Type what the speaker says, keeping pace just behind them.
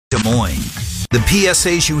Des Moines. The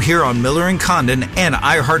PSAs you hear on Miller and Condon and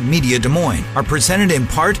iHeartMedia Des Moines are presented in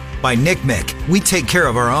part by Nick Mick. We take care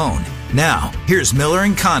of our own. Now, here's Miller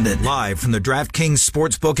and Condon live from the DraftKings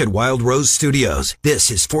Sportsbook at Wild Rose Studios.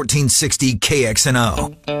 This is 1460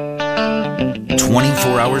 KXNO.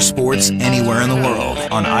 24-hour sports anywhere in the world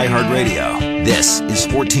on iHeartRadio. This is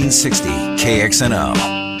 1460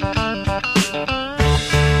 KXNO.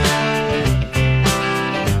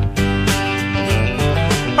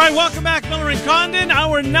 All right, welcome back, Miller and Condon.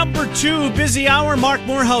 Our number 2 busy hour. Mark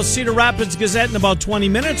Morehouse, Cedar Rapids Gazette. In about 20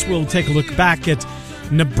 minutes, we'll take a look back at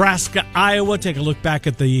Nebraska, Iowa. Take a look back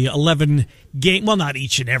at the 11 game. Well, not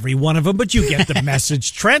each and every one of them, but you get the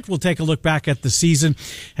message. Trent will take a look back at the season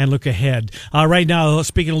and look ahead. Right now,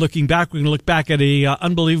 speaking of looking back, we're going to look back at a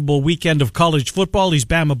unbelievable weekend of college football. He's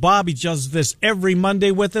Bama Bob. He does this every Monday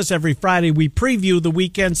with us. Every Friday, we preview the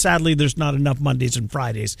weekend. Sadly, there's not enough Mondays and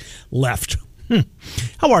Fridays left.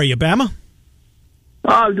 How are you, Bama?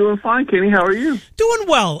 I'm doing fine, Kenny. How are you? Doing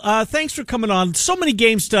well. Thanks for coming on. So many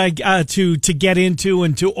games to get into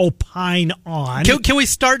and to opine on. Can we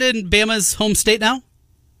start in Bama's home state now?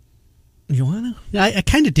 You want to? I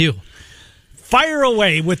kind of do. Fire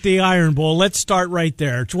away with the Iron Bowl. Let's start right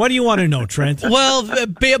there. What do you want to know, Trent? Well,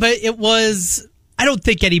 Bama, it was... I don't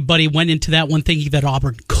think anybody went into that one thinking that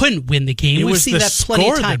Auburn couldn't win the game. We've seen that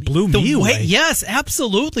plenty of time. That blew me away. Yes,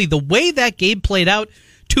 absolutely. The way that game played out,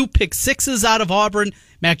 2 pick sixes out of Auburn.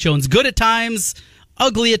 Mac Jones good at times,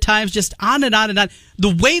 ugly at times, just on and on and on.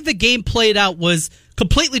 The way the game played out was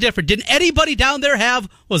completely different. Didn't anybody down there have,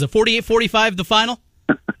 what was it, 48-45 the final?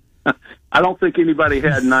 I don't think anybody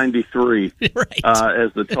had 93 right.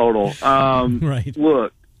 As the total. Right.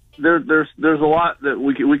 Look. There's a lot that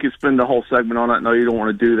we could spend the whole segment on. I know you don't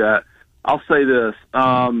want to do that. I'll say this.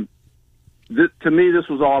 To me, this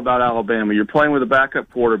was all about Alabama. You're playing with a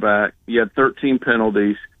backup quarterback. You had 13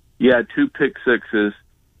 penalties. You had 2 pick sixes.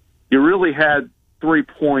 You really had 3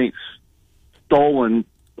 points stolen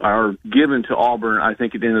or given to Auburn, I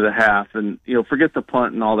think, at the end of the half. And, forget the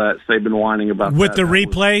punt and all that. Saban whining about with that. The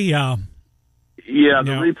replay, yeah. Yeah,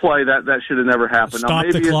 the replay, that should have never happened. Stop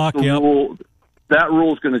the clock, rule. That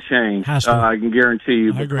rule is going to change. I can guarantee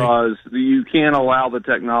you, because you can't allow the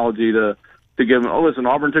technology to give them. Oh, listen,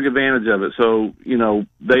 Auburn took advantage of it. So,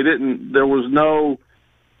 they didn't. There was no.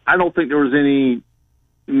 I don't think there was any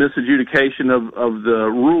misadjudication of the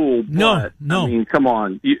rule. No. I mean, come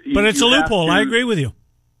on. But it's a loophole. I agree with you.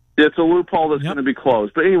 It's a loophole that's going to be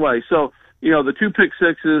closed. But anyway, so the 2 pick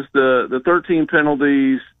sixes, the 13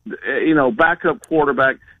 penalties. Backup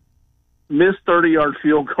quarterback missed 30-yard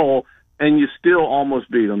field goal. And you still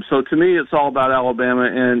almost beat them. So to me, it's all about Alabama.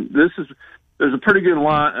 And there's a pretty good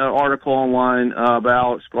article online about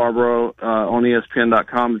Alex Scarborough on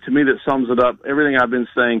ESPN.com. To me, that sums it up. Everything I've been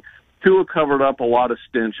saying, Tua covered up a lot of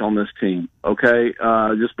stench on this team, okay,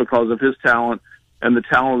 just because of his talent and the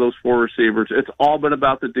talent of those 4 receivers. It's all been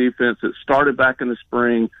about the defense. It started back in the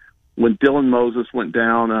spring when Dylan Moses went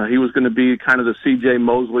down. He was going to be kind of the C.J.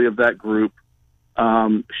 Mosley of that group.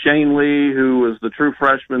 Shane Lee, who was the true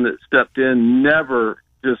freshman that stepped in, never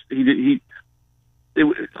just he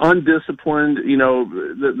undisciplined.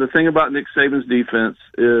 The thing about Nick Saban's defense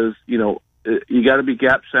is, you got to be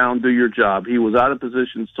gap sound, do your job. He was out of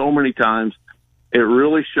position so many times. It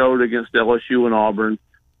really showed against LSU and Auburn.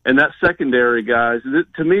 And that secondary, guys,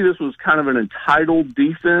 to me, this was kind of an entitled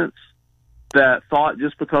defense that thought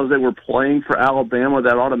just because they were playing for Alabama,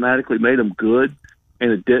 that automatically made them good.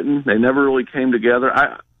 And it didn't. They never really came together.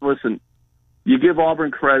 Listen, you give Auburn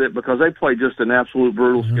credit because they played just an absolute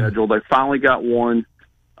brutal schedule. They finally got one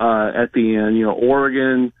at the end.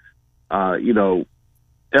 Oregon, LSU,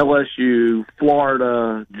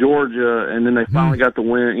 Florida, Georgia, and then they finally got the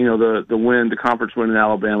win. The conference win in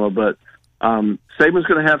Alabama. But Saban's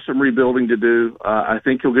going to have some rebuilding to do. I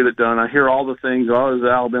think he'll get it done. I hear all the things. Oh, is the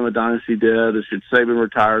Alabama dynasty dead? Should Saban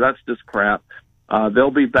retire? That's just crap.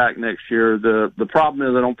 They'll be back next year. The problem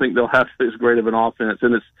is I don't think they'll have as great of an offense.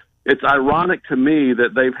 And it's ironic to me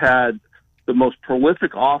that they've had the most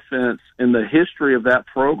prolific offense in the history of that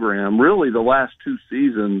program, really the last 2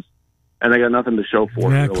 seasons, and they got nothing to show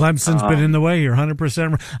for it. Yeah, really. Clemson's been in the way. You're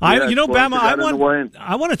 100% right. Bama,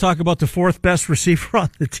 I want to talk about the 4th best receiver on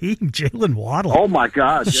the team, Jalen Waddle. Oh, my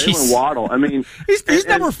God, Jalen Waddle. I mean, he's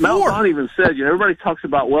number 4. Malzahn even said, everybody talks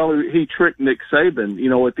about, he tricked Nick Saban,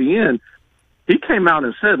 at the end. He came out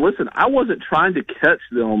and said, listen, I wasn't trying to catch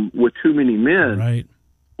them with too many men. Right.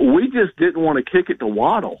 We just didn't want to kick it to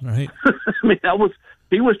Waddle. Right. I mean,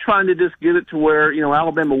 he was trying to just get it to where,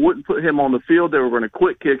 Alabama wouldn't put him on the field. They were going to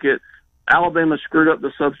quick kick it. Alabama screwed up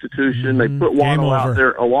the substitution. They put Waddle out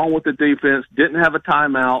there along with the defense, didn't have a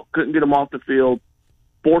timeout, couldn't get him off the field.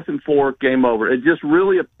 4th and 4, game over.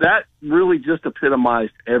 That really just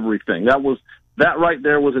epitomized everything. That right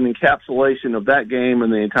there was an encapsulation of that game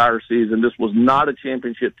and the entire season. This was not a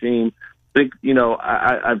championship team. I think,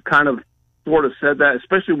 I've kind of sort of said that,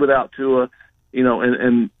 especially without Tua,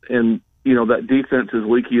 and that defense as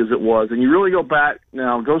leaky as it was. And you really go back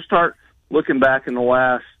now, start looking back in the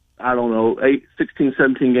last, 16,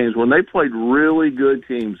 17 games when they played really good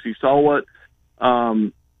teams. You saw what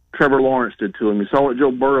Trevor Lawrence did to him. You saw what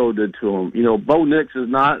Joe Burrow did to him. Bo Nix is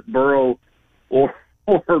not Burrow or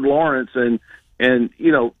Lawrence, and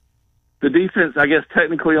the defense, I guess,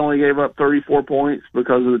 technically only gave up 34 points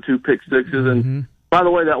because of the 2 pick sixes. And by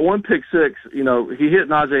the way, that 1 pick six, he hit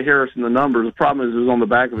Najee Harris in the numbers. The problem is it was on the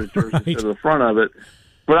back of his jersey instead of the front of it.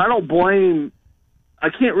 But I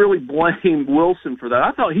can't really blame Wilson for that.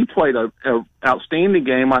 I thought he played a outstanding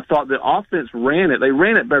game. I thought the offense ran it. They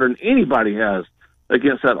ran it better than anybody has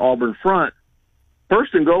against that Auburn front.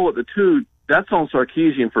 1st and goal at the 2, that's on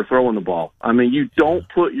Sarkisian for throwing the ball. I mean, you don't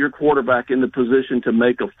put your quarterback in the position to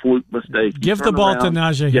make a fluke mistake. Give the ball to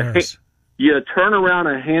Najee Harris. You turn around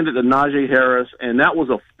and hand it to Najee Harris, and that was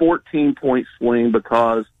a 14-point swing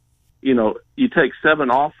because, you take 7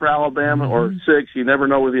 off for Alabama or 6. You never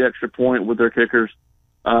know with the extra point with their kickers.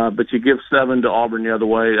 But you give 7 to Auburn the other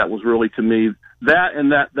way. That was really, to me, that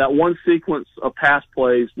and that one sequence of pass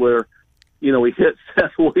plays where, he hit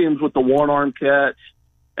Seth Williams with the one-arm catch,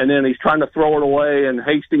 and then he's trying to throw it away, and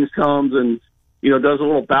Hastings comes and, does a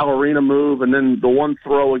little ballerina move, and then the one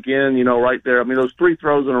throw again, right there. I mean, those 3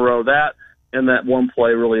 throws in a row, that and that one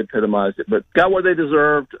play really epitomized it. But got what they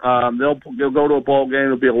deserved. They'll go to a bowl game.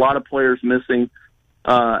 There'll be a lot of players missing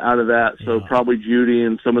out of that, so probably Judy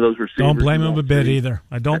and some of those receivers. Don't blame him a bit either.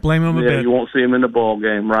 I don't blame him a bit. You won't see him in the ball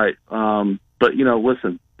game, right? But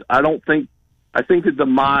listen, I think the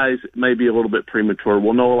demise may be a little bit premature.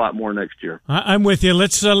 We'll know a lot more next year. I'm with you.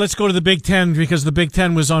 Let's go to the Big Ten because the Big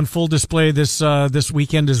Ten was on full display this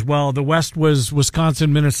weekend as well. The West was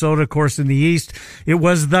Wisconsin, Minnesota, of course. In the East, it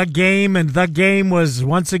was the game, and the game was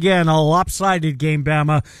once again a lopsided game.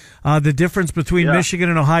 Bama, the difference between Michigan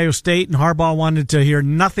and Ohio State, and Harbaugh wanted to hear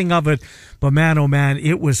nothing of it. But man, oh man,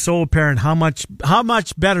 it was so apparent how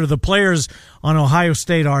much better the players on Ohio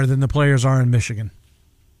State are than the players are in Michigan.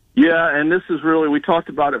 Yeah, and this is really, we talked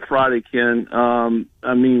about it Friday, Ken.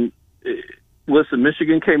 Listen,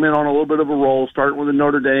 Michigan came in on a little bit of a roll, starting with the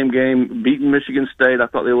Notre Dame game, beating Michigan State. I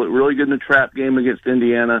thought they looked really good in the trap game against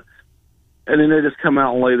Indiana. And then they just come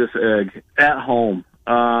out and lay this egg at home.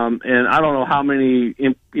 And I don't know how many,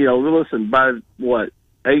 listen, by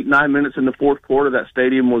 8-9 minutes in the fourth quarter, that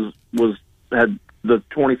stadium had the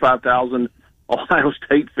 25,000 Ohio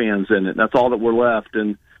State fans in it. That's all that were left.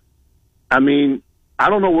 And I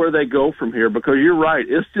don't know where they go from here because you're right.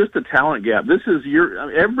 It's just a talent gap.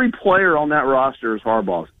 Every player on that roster is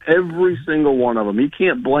Harbaugh's. Every single one of them. He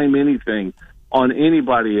can't blame anything on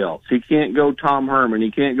anybody else. He can't go Tom Herman. He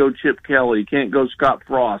can't go Chip Kelly. He can't go Scott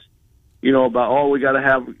Frost. We got to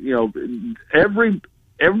have,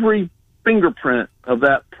 every fingerprint of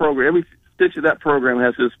that program, every stitch of that program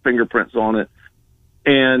has his fingerprints on it.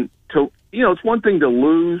 And it's one thing to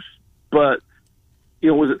lose, but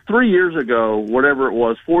was it 3 years ago, whatever it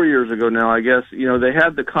was, 4 years ago now, I guess, they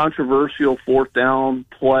had the controversial 4th down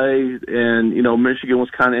play, and, Michigan was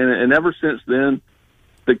kind of in it. And ever since then,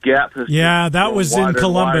 the gap has that was in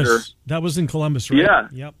Columbus. Wider. That was in Columbus, right? Yeah.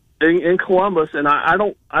 Yep. In Columbus, and I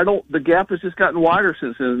don't, the gap has just gotten wider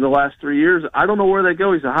since then in the last 3 years. I don't know where they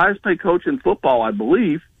go. He's the highest paid coach in football, I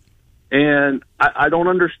believe. And I don't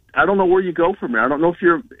know where you go from here. I don't know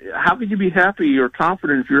how could you be happy or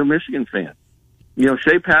confident if you're a Michigan fan?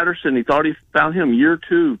 Shea Patterson, he thought he found him year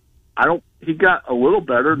 2. He got a little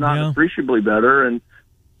better, not appreciably better. And,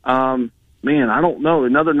 I don't know.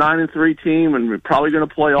 Another 9-3 team, and we're probably going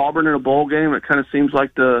to play Auburn in a bowl game. It kind of seems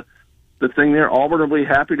like the thing there. Auburn will be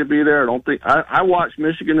happy to be there. I watched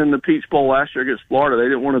Michigan in the Peach Bowl last year against Florida. They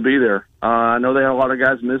didn't want to be there. I know they had a lot of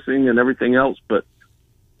guys missing and everything else, but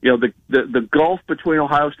the gulf between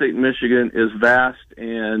Ohio State and Michigan is vast,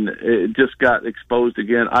 and it just got exposed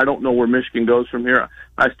again. I don't know where Michigan goes from here.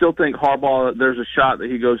 I still think Harbaugh, there's a shot that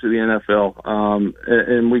he goes to the NFL.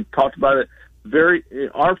 And we talked about it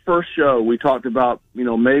our first show, we talked about,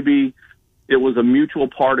 maybe it was a mutual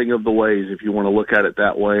parting of the ways, if you want to look at it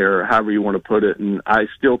that way, or however you want to put it. And I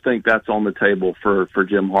still think that's on the table for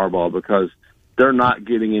Jim Harbaugh because they're not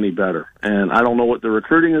getting any better. And I don't know what the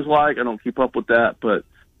recruiting is like. I don't keep up with that, but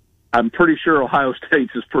I'm pretty sure Ohio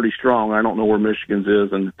State's is pretty strong. I don't know where Michigan's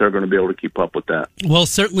is, and they're going to be able to keep up with that. Well,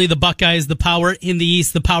 certainly the Buckeyes, the power in the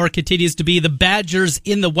East, the power continues to be the Badgers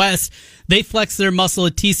in the West. They flex their muscle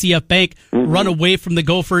at TCF Bank, run away from the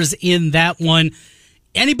Gophers in that one.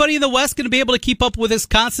 anybody in the West going to be able to keep up with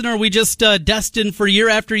Wisconsin, or are we just destined for year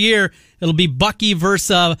after year? It'll be Bucky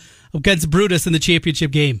versus against Brutus in the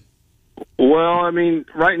championship game. Well, I mean,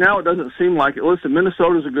 right now it doesn't seem like it. Listen,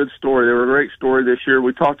 Minnesota's a good story. They were a great story this year.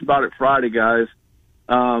 We talked about it Friday, guys.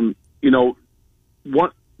 Beating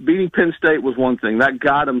Penn State was one thing that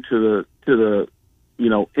got them to the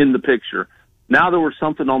in the picture. Now there was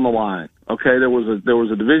something on the line. Okay, there was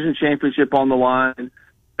a division championship on the line,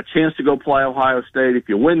 a chance to go play Ohio State. If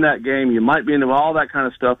you win that game, you might be into all that kind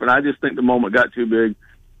of stuff. And I just think the moment got too big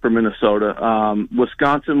for Minnesota.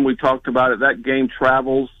 Wisconsin, we talked about it. That game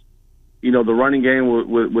travels. The running game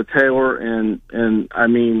with Taylor, and I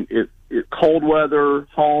mean, it cold weather,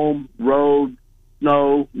 home, road,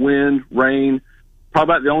 snow, wind, rain.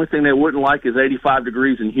 Probably about the only thing they wouldn't like is 85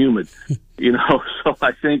 degrees and humid. So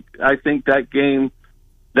I think that game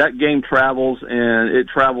travels, and it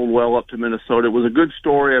traveled well up to Minnesota. It was a good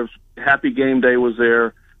story. I was happy game day was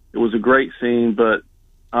there. It was a great scene, but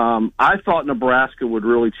I thought Nebraska would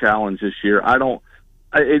really challenge this year.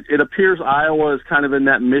 It appears Iowa is kind of in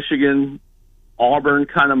that Michigan, Auburn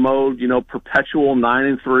kind of mode, perpetual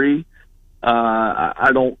 9-3.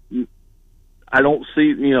 I don't see,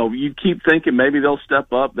 you keep thinking maybe they'll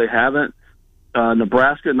step up. They haven't.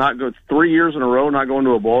 Nebraska not go 3 years in a row, not going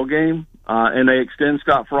to a bowl game, and they extend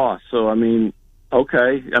Scott Frost. So, I mean,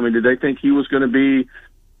 okay. I mean, did they think he was going to be,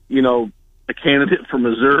 a candidate for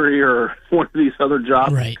Missouri or one of these other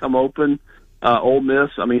jobs that come open? Ole Miss.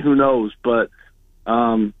 I mean, who knows? But,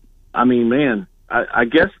 I mean, man, I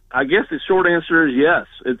guess the short answer is yes.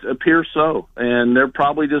 It appears so, and they're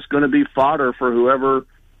probably just going to be fodder for whoever,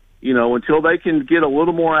 until they can get a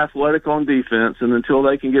little more athletic on defense, and until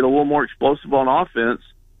they can get a little more explosive on offense.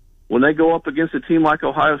 When they go up against a team like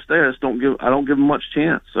Ohio State, I don't give them much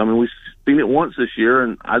chance. I mean, we've seen it once this year,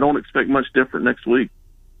 and I don't expect much different next week.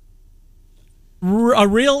 A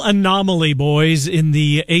real anomaly, boys, in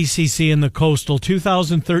the ACC and the Coastal.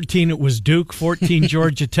 2013, it was Duke, 14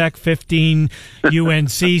 Georgia Tech, 15 UNC,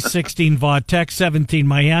 16 Vaughan Tech, 17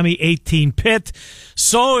 Miami, 18 Pitt.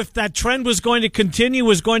 So if that trend was going to continue,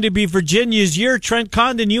 was going to be Virginia's year. Trent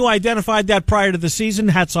Condon, you identified that prior to the season.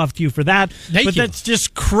 Hats off to you for that. Thank you. That's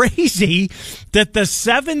just crazy that the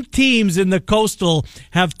 7 teams in the Coastal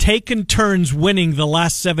have taken turns winning the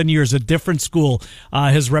last 7 years. A different school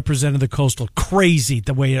has represented the Coastal. Crazy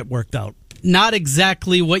the way it worked out. Not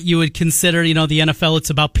exactly what you would consider, the NFL. It's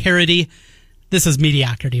about parity. This is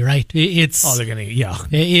mediocrity, right?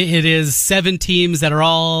 It is 7 teams that are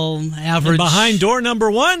all average. And behind door number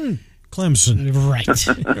 1, Clemson. Right.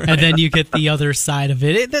 And then you get the other side of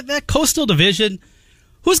it. That Coastal Division,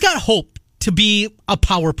 who's got hope to be a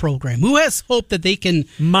power program? Who has hope that they can...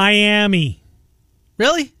 Miami.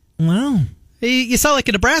 Really? Well. You sound like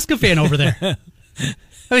a Nebraska fan over there.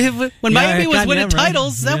 When Miami was winning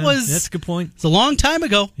titles, that's a good point. It's a long time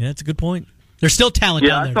ago. Yeah, that's a good point. There's still talent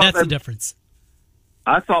down there. That's the difference.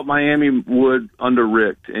 I thought Miami would under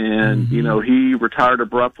Rick, and he retired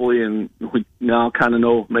abruptly, and we now kind of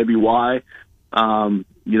know maybe why.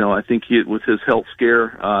 I think with his health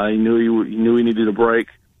scare, he knew he needed a break.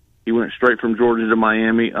 He went straight from Georgia to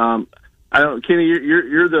Miami. Kenny, I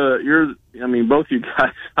mean, both you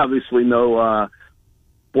guys obviously know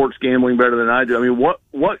sports gambling better than I do. I mean, what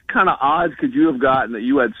kind of odds could you have gotten that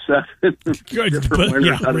you had 7 different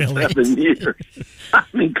winners out of 7 years? I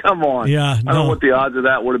mean, come on. Yeah, I don't know what the odds of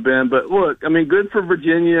that would have been, but look, I mean, good for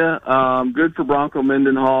Virginia, good for Bronco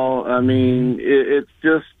Mendenhall. I mean, it's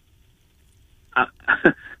just, I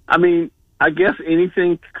mean, I guess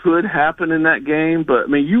anything could happen in that game, but I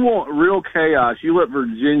mean, you want real chaos. You let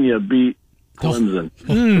Virginia beat Clemson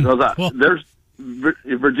because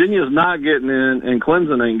Virginia's not getting in, and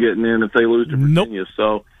Clemson ain't getting in if they lose to Virginia. Nope.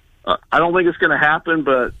 So I don't think it's going to happen.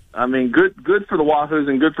 But I mean, good for the Wahoos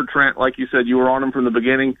and good for Trent. Like you said, you were on him from the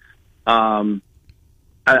beginning. I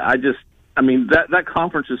mean that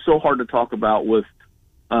conference is so hard to talk about with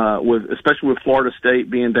especially with Florida State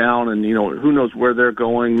being down, and who knows where they're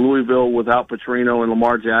going. Louisville without Petrino and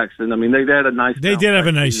Lamar Jackson. I mean they had a nice. They did have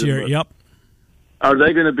a nice year. Yep. Are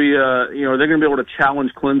they going to be, are they going to be able to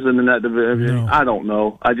challenge Clemson in that division? No. I don't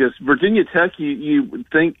know. Virginia Tech, you would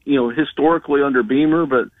think, historically under Beamer,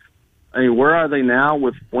 but I mean, where are they now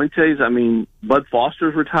with Fuentes? I mean, Bud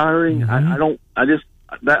Foster's retiring. Mm-hmm.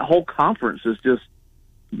 That whole conference is just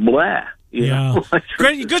blah.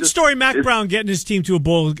 Great, good story. Mac Brown getting his team to a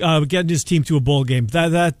bowl game.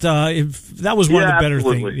 That was one of the better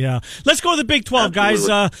things. Yeah. Let's go to the Big 12, guys.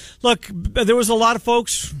 Look, there was a lot of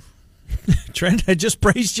folks Trent, I just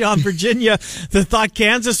praised you on Virginia. They thought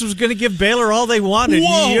Kansas was going to give Baylor all they wanted.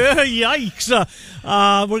 Whoa. Yeah, yikes.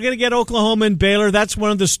 We're going to get Oklahoma and Baylor. That's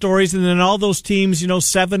one of the stories. And then all those teams,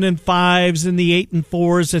 7 and 5s and the 8 and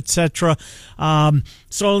 4s, etc.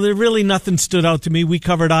 So there really nothing stood out to me. We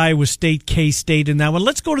covered Iowa State, K-State in that one.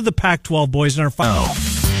 Let's go to the Pac-12 boys in our final.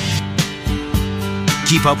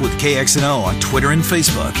 Keep up with KXNO on Twitter and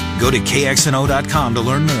Facebook. Go to KXNO.com to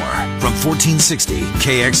learn more. From 1460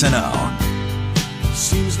 KXNO.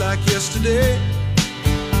 Seems like yesterday,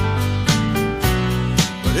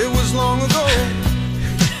 but it was long ago.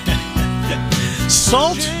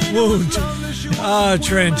 Salt wound.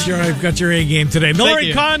 Trent, I've got your A game today. Miller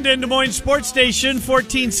and Condon, Des Moines Sports Station,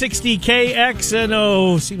 1460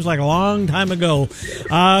 KXNO. Seems like a long time ago.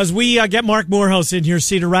 As we get Mark Morehouse in here,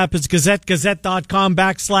 Cedar Rapids Gazette,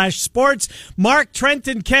 gazette.com/sports. Mark, Trent,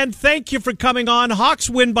 and Ken, thank you for coming on. Hawks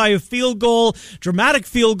win by a field goal, dramatic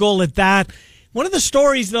field goal at that. One of the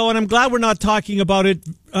stories, though, and I'm glad we're not talking about it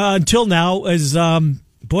until now, is, the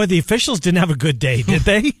officials didn't have a good day, did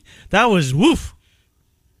they? That was woof.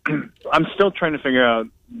 I'm still trying to figure out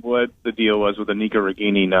what the deal was with the Nico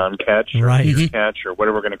Regini non-catch or right. catch or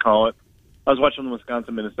whatever we're going to call it. I was watching the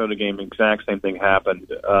Wisconsin-Minnesota game. Exact same thing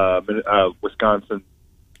happened. Wisconsin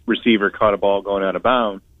receiver caught a ball going out of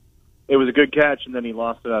bounds. It was a good catch, and then he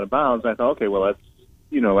lost it out of bounds. I thought, okay, well, that's,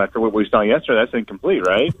 after what we saw yesterday, that's incomplete,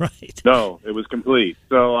 right? Right. No, it was complete.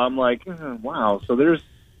 So I'm like, wow. So there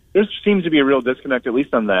seems to be a real disconnect, at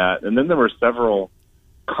least on that. And then there were several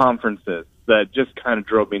conferences that just kind of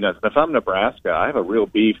drove me nuts. And if I'm Nebraska, I have a real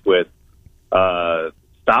beef with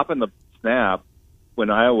stopping the snap when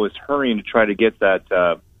Iowa was hurrying to try to get that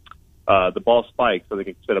the ball spiked so they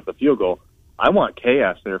could set up the field goal. I want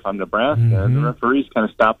chaos there if I'm Nebraska. Mm-hmm. And the referees kind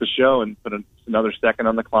of stopped the show and put another second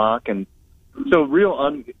on the clock. And so real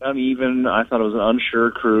uneven. I thought it was an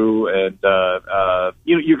unsure crew. And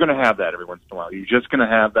you're going to have that every once in a while. You're just going to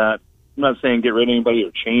have that. I'm not saying get rid of anybody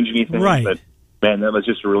or change anything, right. But man, that was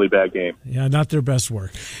just a really bad game. Yeah, not their best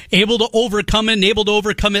work. Able to overcome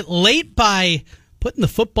it late by putting the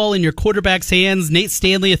football in your quarterback's hands. Nate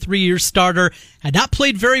Stanley, a 3-year starter, had not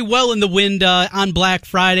played very well in the wind on Black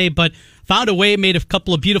Friday, but found a way, made a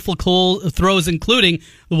couple of beautiful throws, including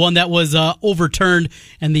the one that was overturned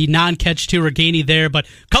and the non-catch to Regini there. But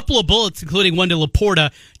a couple of bullets, including one to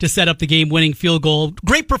Laporta, to set up the game-winning field goal.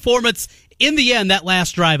 Great performance in the end, that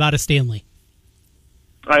last drive out of Stanley.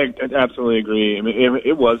 I absolutely agree. I mean,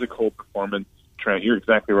 it was a cold performance, Trent. You're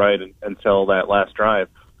exactly right until that last drive.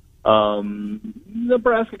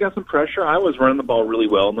 Nebraska got some pressure. I was running the ball really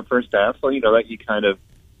well in the first half, so that you kind of,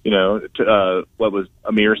 what was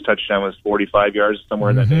Amir's touchdown was 45 yards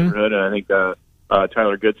somewhere in that neighborhood, and I think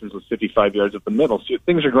Tyler Goodson's was 55 yards up the middle. So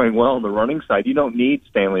things are going well on the running side. You don't need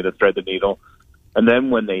Stanley to thread the needle. And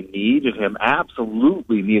then when they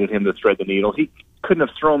absolutely needed him to thread the needle, he couldn't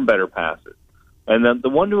have thrown better passes. And then the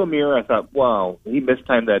one to Amir, I thought, wow, he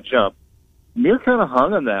mistimed that jump. Amir kind of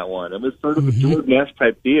hung on that one. It was sort of a Jordan-esque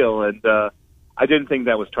type deal, and I didn't think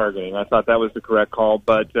that was targeting. I thought that was the correct call,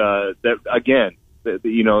 but that again,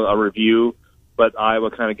 a review, but Iowa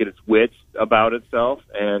kind of get its wits about itself,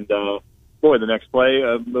 and the next play,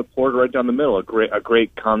 Laporta right down the middle, a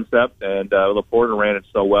great concept, and Laporta ran it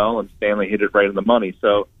so well, and Stanley hit it right in the money.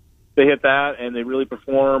 So they hit that, and they really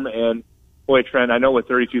perform, and boy, Trent, I know with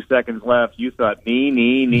 32 seconds left, you thought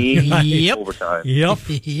knee, yep. overtime. Yep.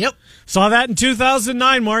 Saw that in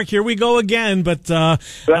 2009, Mark. Here we go again. But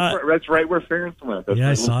that's right where Ferentz went. That's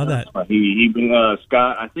I saw that.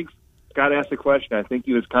 Scott. I think Scott asked the question. I think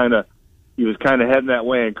he was kind of heading that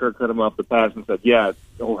way, and Kirk cut him off the pass and said, "Yeah,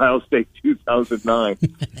 Ohio State 2009."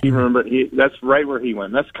 That's right where he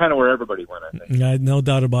went. That's kind of where everybody went, I think. Yeah, no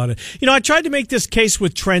doubt about it. I tried to make this case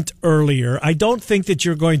with Trent earlier. I don't think that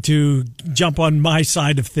you're going to jump on my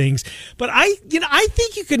side of things, but I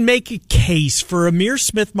think you can make a case for Amir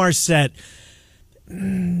Smith-Marset.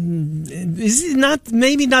 Is he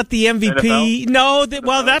maybe not the MVP? NFL? No,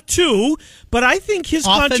 that too. But I think his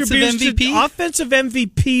contribution to offensive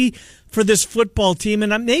MVP for this football team,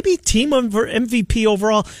 and maybe team MVP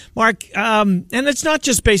overall, Mark. And it's not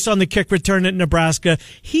just based on the kick return at Nebraska.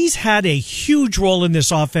 He's had a huge role in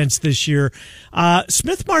this offense this year.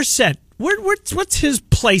 Smith-Marset, what's his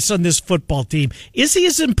place on this football team? Is he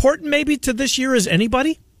as important maybe to this year as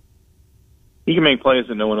anybody? He can make plays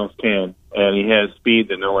that no one else can, and he has speed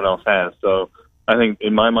that no one else has. So I think,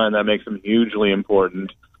 in my mind, that makes him hugely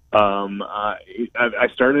important. I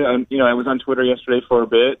started, I was on Twitter yesterday for a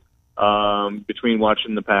bit between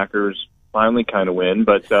watching the Packers finally kind of win,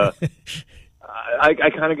 but I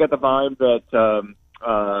kind of got the vibe that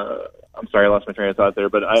I'm sorry, I lost my train of thought there,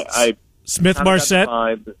 but I Smith-Marset.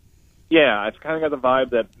 yeah, I've kind of got the vibe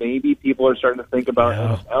that maybe people are starting to think about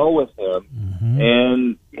NFL with him. Mm-hmm.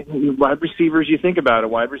 And wide receivers, you think about it,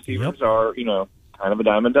 wide receivers are, kind of a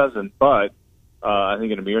dime a dozen. But I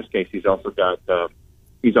think in Amir's case, he's also got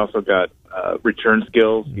return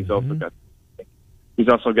skills. He's also got he's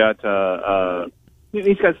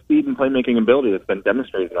got speed and playmaking ability that's been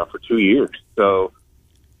demonstrated now for 2 years. So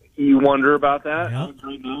you wonder about that. Yeah.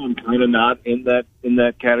 Right now, I'm kind of not in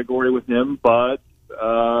that category with him, but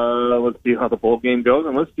let's see how the bowl game goes,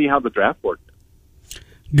 and let's see how the draft board goes.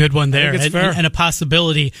 Good one there, fair. and a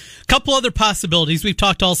possibility. A couple other possibilities. We've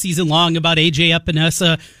talked all season long about A.J.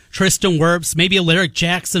 Epinesa, Tristan Wirfs, maybe a Lyric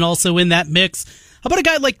Jackson also in that mix. How about a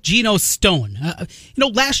guy like Geno Stone?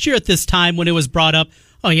 Last year at this time when it was brought up,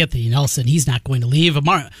 Anthony Nelson, he's not going to leave.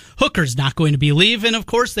 Hooker's not going to be leaving. Of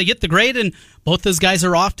course, they get the grade, and both those guys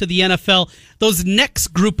are off to the NFL. Those next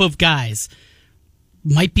group of guys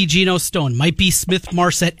might be Geno Stone, might be Smith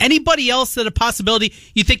Marset. Anybody else that a possibility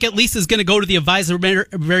you think at least is going to go to the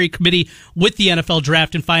advisory committee with the NFL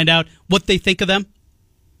draft and find out what they think of them?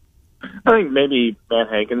 I think maybe Matt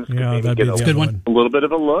Hankins could maybe get a little bit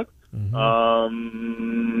of a look.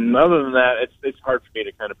 Mm-hmm. Other than that, it's hard for me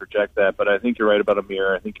to kind of project that, but I think you're right about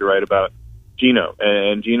Amir. I think you're right about Geno,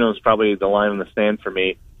 and Geno's probably the line in the sand for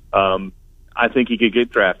me. I think he could get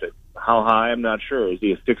drafted. How high, I'm not sure. Is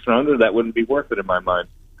he a 6th rounder? That wouldn't be worth it in my mind.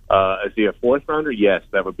 Is he a 4th rounder? Yes,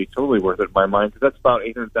 that would be totally worth it in my mind because that's about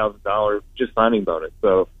 $800,000 just signing bonus.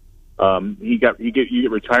 So you get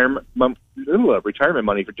retirement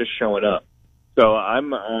money for just showing up. So I'm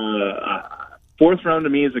 4th round to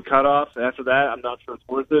me is a cutoff. After that, I'm not sure it's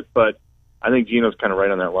worth it, but I think Geno's kind of right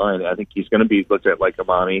on that line. I think he's going to be looked at like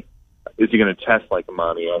Amani. Is he going to test like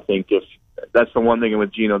Amani? I think if that's the one thing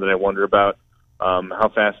with Geno that I wonder about. How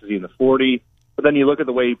fast is he in the 40? But then you look at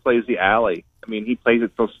the way he plays the alley. I mean, he plays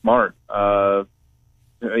it so smart. I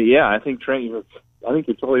think Trent, I think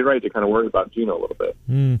you're totally right to kind of worry about Geno a little bit.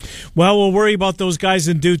 Well, we'll worry about those guys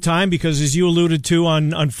in due time because, as you alluded to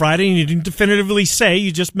on Friday, and you didn't definitively say,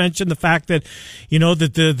 you just mentioned the fact that,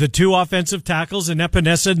 that the two offensive tackles and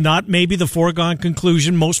Epinesa, not maybe the foregone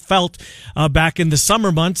conclusion most felt back in the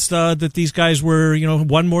summer months that these guys were,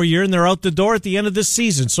 one more year and they're out the door at the end of this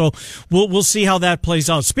season. So we'll see how that plays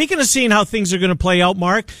out. Speaking of seeing how things are going to play out,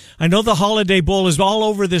 Mark, I know the Holiday Bowl is all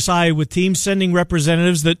over this Iowa team, sending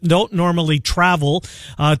representatives that don't normally travel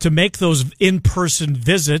to make those in-person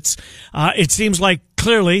visits. It seems like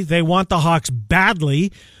clearly they want the Hawks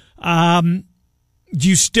badly. Do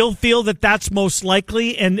you still feel that that's most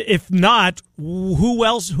likely? And if not,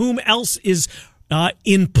 whom else is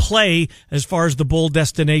in play as far as the bowl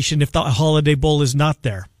destination if the Holiday Bowl is not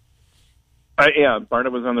there?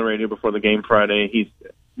 Barnett was on the radio before the game Friday. He's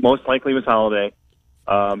most likely was Holiday.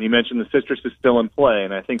 He mentioned the Citrus is still in play,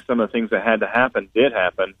 and I think some of the things that had to happen did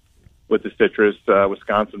happen. With the Citrus,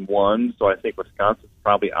 Wisconsin won, so I think Wisconsin's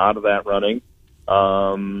probably out of that running.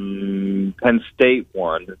 Penn State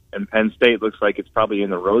won, and Penn State looks like it's probably in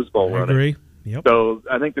the Rose Bowl running. I agree. Yep. So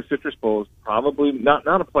I think the Citrus Bowl is probably not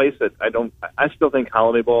a place that I still think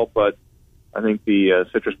Holiday Bowl, but I think the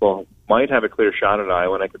Citrus Bowl might have a clear shot at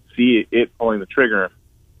Iowa, and I could see it pulling the trigger.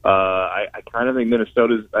 I kind of think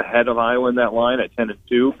Minnesota's ahead of Iowa in that line at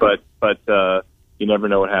 10-2, but you never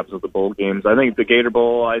know what happens with the bowl games. I think the Gator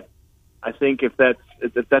Bowl, I think if that's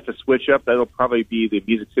a switch up, that'll probably be the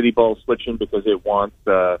Music City Bowl switching because it wants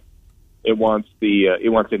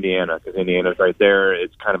Indiana because Indiana's right there.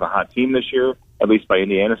 It's kind of a hot team this year, at least by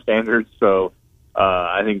Indiana standards. So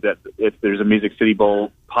I think that if there's a Music City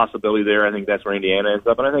Bowl possibility there, I think that's where Indiana ends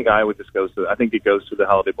up. And I think Iowa just goes to. I think it goes to the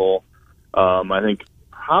Holiday Bowl. I think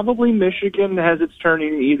probably Michigan has its turn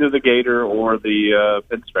in either the Gator or the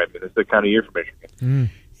Pinstripe. It's the kind of year for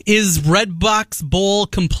Michigan. Is Redbox Bowl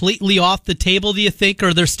completely off the table, do you think, or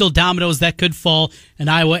are there still dominoes that could fall and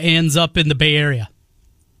Iowa ends up in the Bay Area?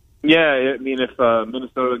 Yeah, I mean, if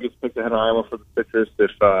Minnesota gets picked ahead of Iowa for the Citrus,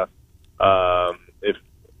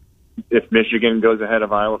 if Michigan goes ahead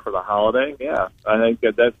of Iowa for the Holiday, yeah, I think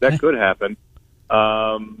that could happen.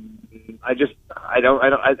 I just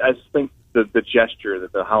think the gesture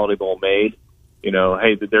that the Holiday Bowl made.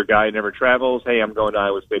 Hey, their guy never travels. Hey, I'm going to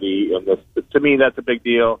Iowa City. And to me, that's a big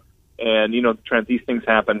deal. And, Trent, these things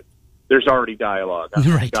happen. There's already dialogue.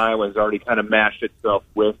 Right. Iowa has already kind of matched itself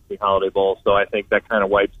with the Holiday Bowl. So I think that kind of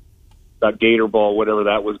wipes that Gator Bowl, whatever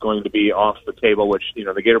that was going to be, off the table, which,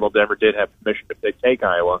 the Gator Bowl never did have permission to take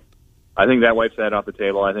Iowa. I think that wipes that off the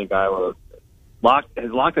table. I think Iowa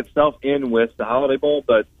has locked itself in with the Holiday Bowl,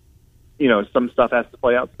 but some stuff has to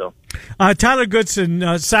play out still. Tyler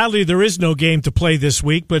Goodson, sadly, there is no game to play this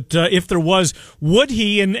week, but if there was, would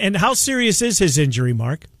he, and how serious is his injury,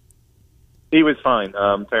 Mark? He was fine.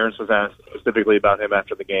 Ferentz was asked specifically about him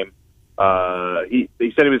after the game.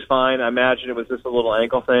 He said he was fine. I imagine it was just a little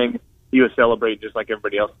ankle thing. He was celebrating just like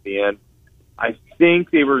everybody else at the end. I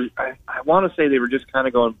think they were, I want to say they were just kind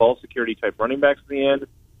of going ball security type running backs at the end.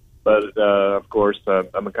 But, of course,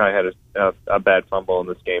 Mackay had a bad fumble in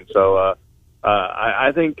this game. So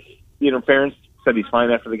I think, Ferentz said he's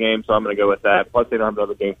fine after the game, so I'm going to go with that. Plus, they don't have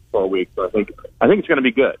another game for 4 weeks. So I think it's going to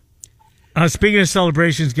be good. Speaking of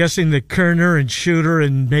celebrations, guessing that Kerner and Shooter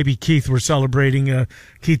and maybe Keith were celebrating,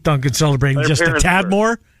 Keith Duncan celebrating Their just a tad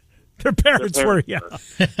more? Their parents were, yeah.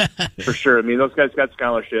 For sure. I mean, those guys got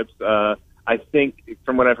scholarships. I think,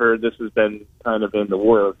 from what I've heard, this has been kind of in the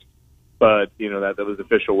works. But, that was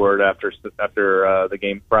official word after the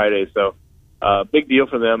game Friday. So, big deal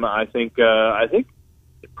for them. I think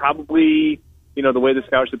probably, the way the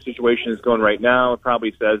scholarship situation is going right now, it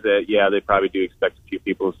probably says that, yeah, they probably do expect a few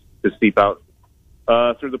people to seep out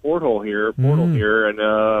through the portal here,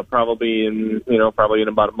 and probably in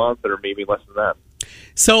about a month or maybe less than that.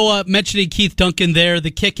 So mentioning Keith Duncan there,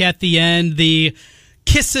 the kick at the end, the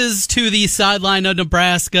kisses to the sideline of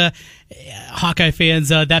Nebraska. Hawkeye fans,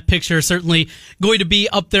 that picture is certainly going to be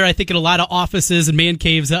up there, I think, in a lot of offices and man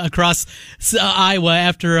caves across Iowa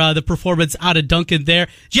after the performance out of Duncan there.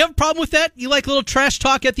 Do you have a problem with that? You like a little trash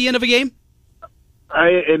talk at the end of a game?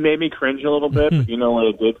 It made me cringe a little bit, but you know what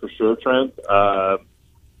it did for sure, Trent?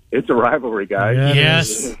 It's a rivalry, guys. Yeah,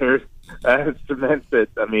 yes. That cements it.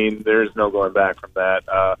 I mean, there's no going back from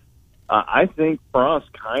that. I think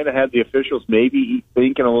Frost kind of had the officials maybe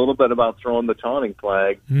thinking a little bit about throwing the taunting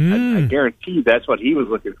flag. I guarantee that's what he was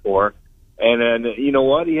looking for. And then, you know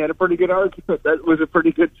what? He had a pretty good argument. That was a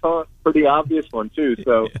pretty good taunt, pretty obvious one, too.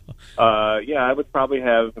 So, I would probably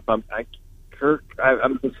have, if I'm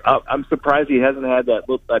surprised he hasn't had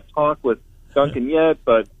that talk with Duncan yet,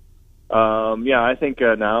 but I think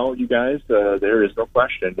now, you guys, there is no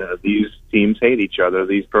question. These teams hate each other.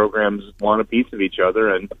 These programs want a piece of each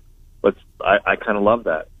other, and I kind of love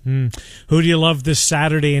that. Who do you love this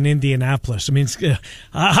Saturday in Indianapolis? I mean,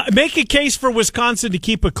 make a case for Wisconsin to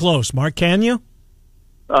keep it close. Mark, can you?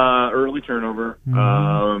 Early turnover.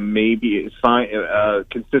 Maybe it's fine.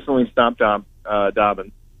 Consistently stop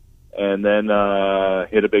Dobbins. And then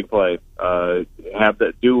hit a big play.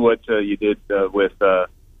 Do what you did with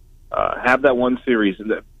have that one series.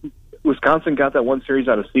 Wisconsin got that one series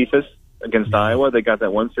out of Cephas against Iowa. They got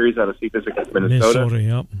that one series out of Cephas against Minnesota.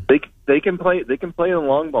 Yep. They can play. They can play the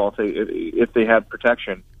long ball if they have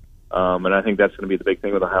protection. And I think that's going to be the big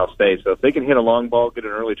thing with Ohio State. So if they can hit a long ball, get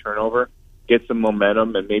an early turnover, get some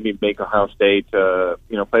momentum, and maybe make Ohio State play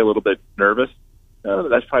a little bit nervous,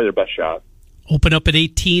 that's probably their best shot. Open up at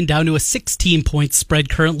 18, down to a 16-point spread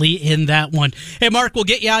currently in that one. Hey, Mark, we'll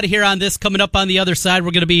get you out of here on this. Coming up on the other side,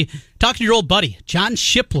 we're going to be talking to your old buddy, John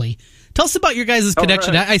Shipley. Tell us about your guys'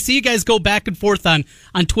 connection. Right. I see you guys go back and forth on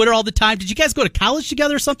Twitter all the time. Did you guys go to college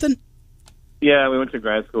together or something? Yeah, we went to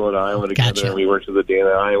grad school at Iowa together. Gotcha. And we worked at the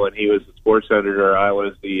Daily Iowa, and he was the sports editor. I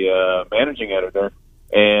was the managing editor.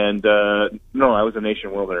 And, no, I was a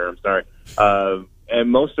Nation World editor. I'm sorry. And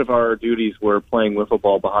most of our duties were playing wiffle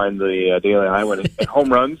ball behind the Daily Iowa and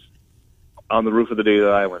home runs on the roof of the Daily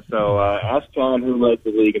Iowa. So ask John who led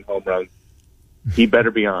the league in home runs. He better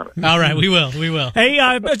be on it. All right, we will. Hey,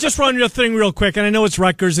 just run your thing real quick, and I know it's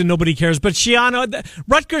Rutgers and nobody cares, but Schiano,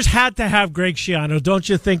 Rutgers had to have Greg Schiano, don't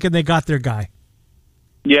you think, and they got their guy?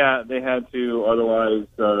 Yeah, they had to. Otherwise,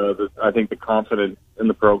 I think the confidence in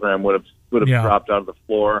the program would have dropped out of the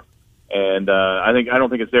floor. And I don't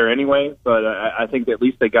think it's there anyway, but I think at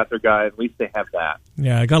least they got their guy. At least they have that.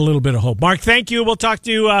 Yeah, I got a little bit of hope. Mark, thank you. We'll talk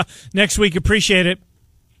to you next week. Appreciate it.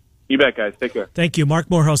 You bet, guys. Take care. Thank you. Mark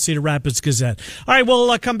Morehouse, Cedar Rapids Gazette. All right,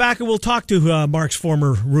 we'll come back and we'll talk to Mark's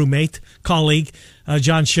former roommate, colleague,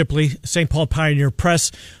 John Shipley, St. Paul Pioneer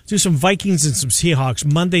Press. Do some Vikings and some Seahawks.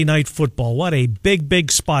 Monday Night Football. What a big,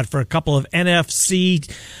 big spot for a couple of NFC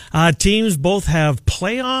teams. Both have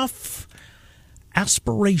playoff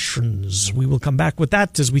aspirations. We will come back with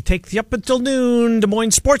that as we take the up until noon Des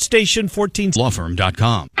Moines Sports Station 14.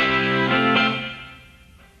 Lawfirm.com.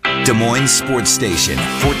 Des Moines Sports Station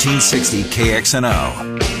 1460 KXNO.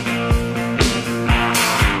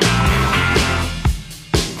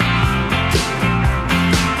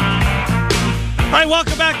 All right,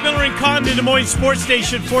 welcome back, Miller and Condon, Des Moines Sports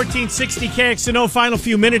Station 1460 KXNO. Final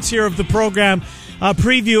few minutes here of the program.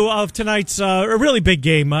 preview of tonight's a really big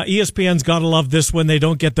game. ESPN's got to love this one. They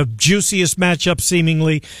don't get the juiciest matchup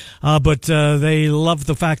seemingly, but they love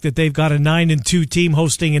the fact that they've got a 9-2 team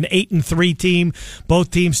hosting an 8-3 team.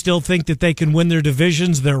 Both teams still think that they can win their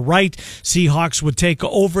divisions. They're right. Seahawks would take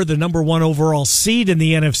over the number 1 overall seed in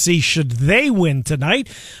the NFC should they win tonight.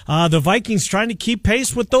 The Vikings trying to keep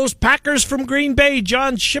pace with those Packers from Green Bay.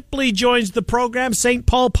 John Shipley joins the program, St.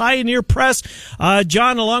 Paul Pioneer Press.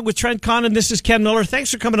 John, along with Trent Condon, this is Ken Miller.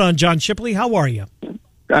 Thanks for coming on, John Shipley. How are you?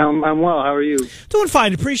 I'm well. How are you? Doing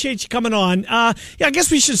fine. Appreciate you coming on. I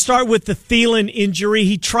guess we should start with the Thielen injury.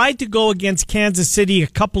 He tried to go against Kansas City a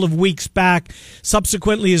couple of weeks back.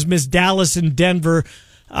 Subsequently has missed Dallas and Denver.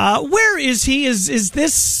 Where is he? Is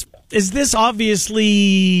this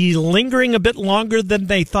obviously lingering a bit longer than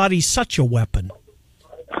they thought? He's such a weapon.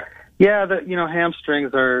 Yeah,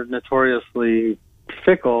 hamstrings are notoriously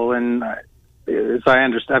fickle, and as I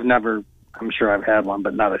understand, I'm sure I've had one,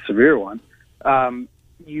 but not a severe one.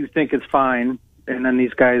 You think it's fine, and then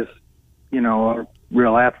these guys, are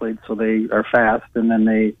real athletes, so they are fast, and then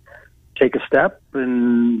they take a step,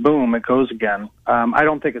 and boom, it goes again. I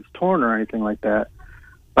don't think it's torn or anything like that,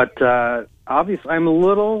 but obviously I'm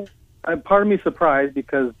part of me surprised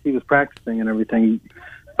because he was practicing and everything,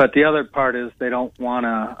 but the other part is they don't want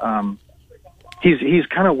to. He's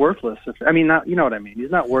kind of worthless. Not, you know what I mean. He's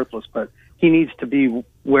not worthless, but he needs to be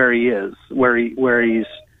where he is, where he's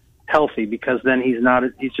healthy, because then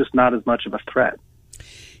he's just not as much of a threat.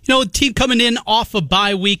 Team coming in off a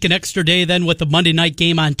bye week, an extra day, then with the Monday night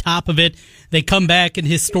game on top of it. They come back in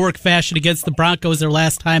historic fashion against the Broncos their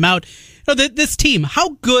last time out. This team,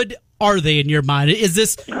 how good are they in your mind? Is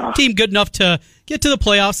this team good enough to get to the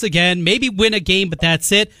playoffs again, maybe win a game, but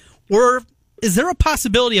that's it? Or is there a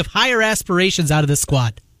possibility of higher aspirations out of this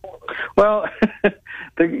squad? Well,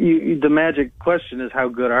 the magic question is, how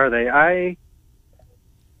good are they?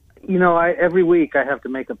 Every week I have to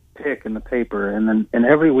make a pick in the paper, and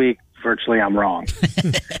every week virtually I'm wrong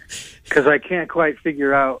because I can't quite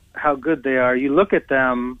figure out how good they are. You look at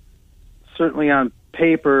them certainly on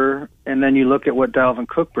paper, and then you look at what Dalvin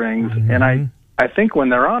Cook brings, and I think when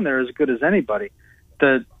they're on, they're as good as anybody.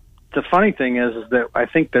 The funny thing is that I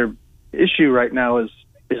think their issue right now is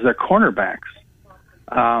their cornerbacks.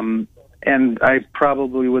 And I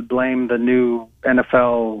probably would blame the new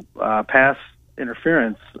NFL pass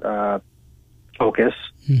interference focus.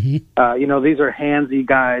 These are handsy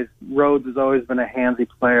guys. Rhodes has always been a handsy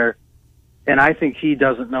player, and I think he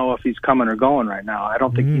doesn't know if he's coming or going right now. I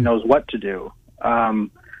don't think he knows what to do.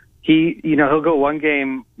 He'll go one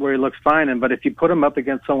game where he looks fine, but if you put him up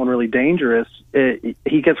against someone really dangerous,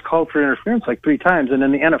 he gets called for interference like 3 times. And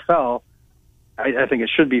in the NFL, I think it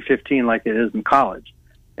should be 15 like it is in college.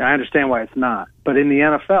 And I understand why it's not. But in the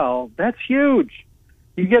NFL, that's huge.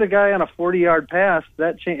 You get a guy on a 40-yard pass,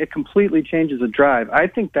 it completely changes a drive. I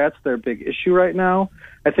think that's their big issue right now.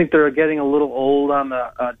 I think they're getting a little old on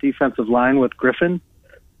the defensive line with Griffin.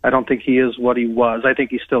 I don't think he is what he was. I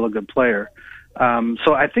think he's still a good player.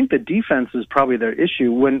 So I think the defense is probably their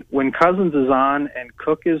issue. When Cousins is on and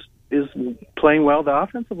Cook is playing well, the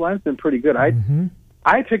offensive line's been pretty good.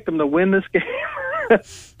 I picked them to win this game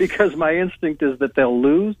because my instinct is that they'll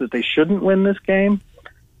lose, that they shouldn't win this game.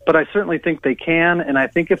 But I certainly think they can, and I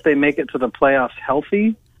think if they make it to the playoffs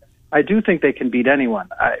healthy, I do think they can beat anyone.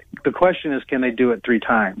 The question is, can they do it 3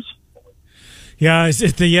 times? Yeah, it's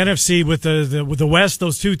the NFC with the West,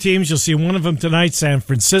 those 2 teams. You'll see one of them tonight, San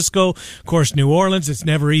Francisco. Of course, New Orleans. It's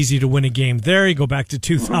never easy to win a game there. You go back to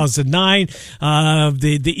 2009.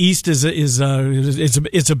 The East is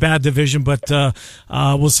a bad division, but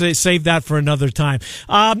we'll save that for another time.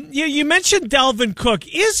 You mentioned Dalvin Cook.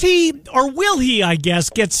 Is he, or will he, I guess,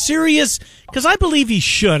 get serious? Because I believe he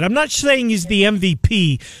should. I'm not saying he's the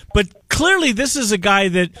MVP, but clearly this is a guy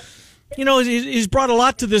that, he's brought a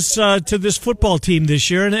lot to this football team this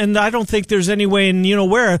year, and I don't think there's any way in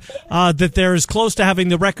that they're as close to having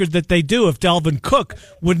the record that they do if Dalvin Cook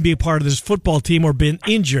wouldn't be a part of this football team or been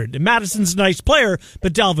injured. And Madison's a nice player,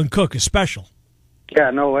 but Dalvin Cook is special.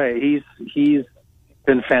 Yeah, no way. He's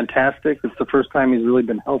been fantastic. It's the first time he's really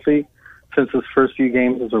been healthy since his first few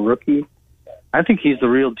games as a rookie. I think he's the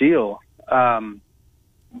real deal.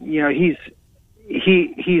 He's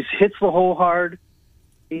hits the hole hard.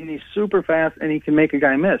 And he's super fast, and he can make a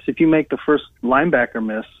guy miss. If you make the first linebacker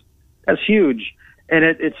miss, that's huge. And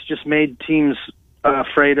it's just made teams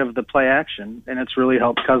afraid of the play action, and it's really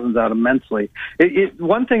helped Cousins out immensely.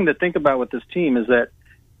 One thing to think about with this team is that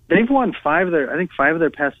they've won 5 of their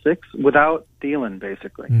past 6 without Thielen,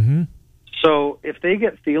 basically. So if they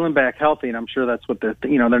get Thielen back healthy, and I'm sure that's what they're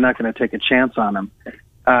not going to take a chance on him.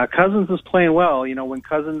 Cousins is playing well.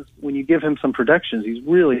 When you give him some protections, he's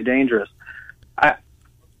really dangerous.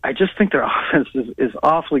 I just think their offense is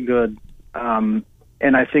awfully good. And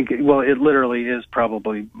I think, it literally is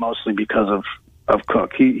probably mostly because of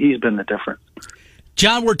Cook. He's been the difference.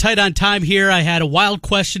 John, we're tight on time here. I had a wild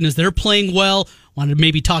question as they're playing well. Wanted to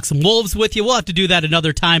maybe talk some Wolves with you. We'll have to do that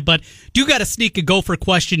another time, but do got to sneak a Gopher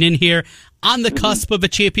question in here. On the cusp of a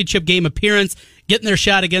championship game appearance, getting their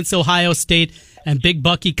shot against Ohio State, and Big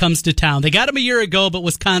Bucky comes to town. They got him a year ago, but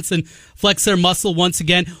Wisconsin flexed their muscle once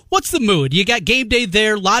again. What's the mood? You got game day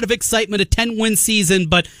there, a lot of excitement, a 10-win season,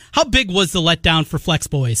 but how big was the letdown for Flex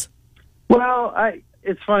Boys? Well,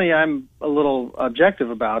 it's funny. I'm a little objective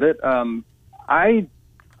about it.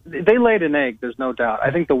 They laid an egg, there's no doubt. I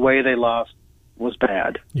think the way they lost was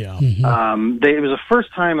bad. Yeah. Mm-hmm. It was the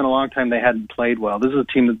first time in a long time they hadn't played well. This is a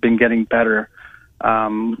team that's been getting better.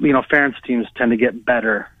 Ferentz teams tend to get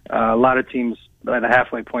better. A lot of teams at the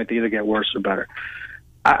halfway point, they either get worse or better.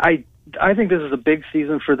 I think this is a big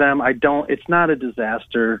season for them. It's not a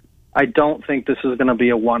disaster. I don't think this is going to be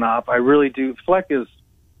a one-off. I really do. Fleck is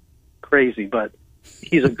crazy, but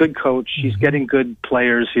he's a good coach. He's getting good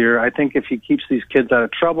players here. I think if he keeps these kids out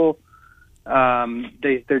of trouble,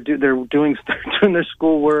 they're doing their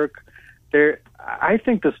schoolwork. I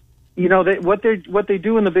think this, what they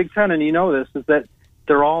do in the Big Ten, and this, is that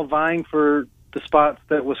they're all vying for the spots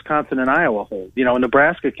that Wisconsin and Iowa hold.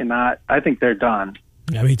 Nebraska cannot. I think they're done.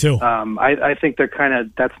 Yeah, me too. I think they're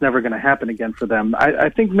that's never going to happen again for them. I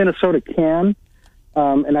think Minnesota can,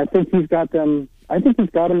 and I think he's got them. I think he's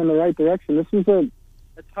got them in the right direction. This was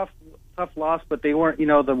a tough loss, but they weren't.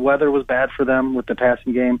 The weather was bad for them with the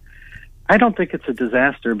passing game. I don't think it's a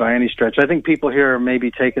disaster by any stretch. I think people here are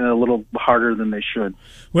maybe taking it a little harder than they should.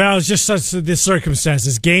 Well, it's just such the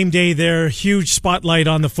circumstances. Game day there, huge spotlight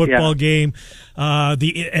on the football game.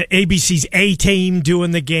 The ABC's A-Team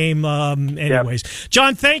doing the game. Anyways, Yep.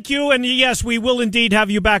 John, thank you. And yes, we will indeed have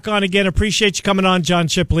you back on again. Appreciate you coming on, John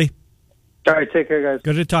Shipley. All right, take care, guys.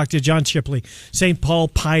 Good to talk to you, John Shipley, St. Paul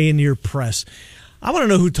Pioneer Press. I want to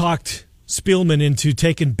know who talked Spielman into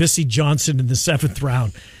taking Bissy Johnson in the 7th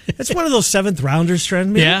round. It's one of those 7th rounders,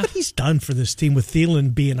 Trent. Look what he's done for this team with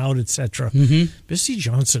Thielen being out, etc. Bissy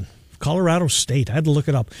Johnson, Colorado State. I had to look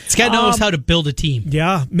it up. This guy knows how to build a team.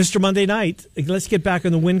 Yeah, Mr. Monday Night. Let's get back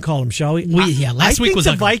in the win column, shall we? Last week was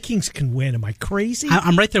the Vikings can win. Am I crazy?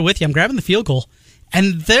 I'm right there with you. I'm grabbing the field goal.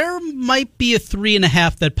 And there might be a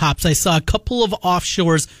 3.5 that pops. I saw a couple of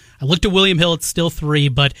offshores. I looked at William Hill. It's still 3,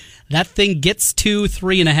 but that thing gets to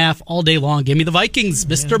 3.5 all day long. Give me the Vikings,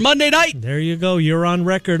 Mr. Monday Night. There you go. You're on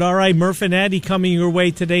record. All right, Murph and Addy coming your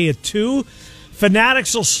way today at 2.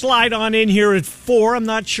 Fanatics will slide on in here at 4. I'm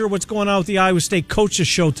not sure what's going on with the Iowa State Coaches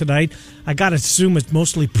Show tonight. I got to assume it's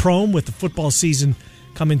mostly Prome with the football season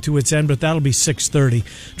coming to its end, but that'll be 6:30.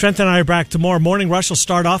 Trent and I are back tomorrow morning. Rush will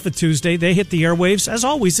start off at Tuesday. They hit the airwaves, as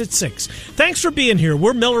always, at 6. Thanks for being here.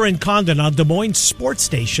 We're Miller and Condon on Des Moines Sports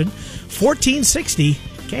Station, 1460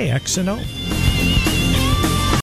 KXNO.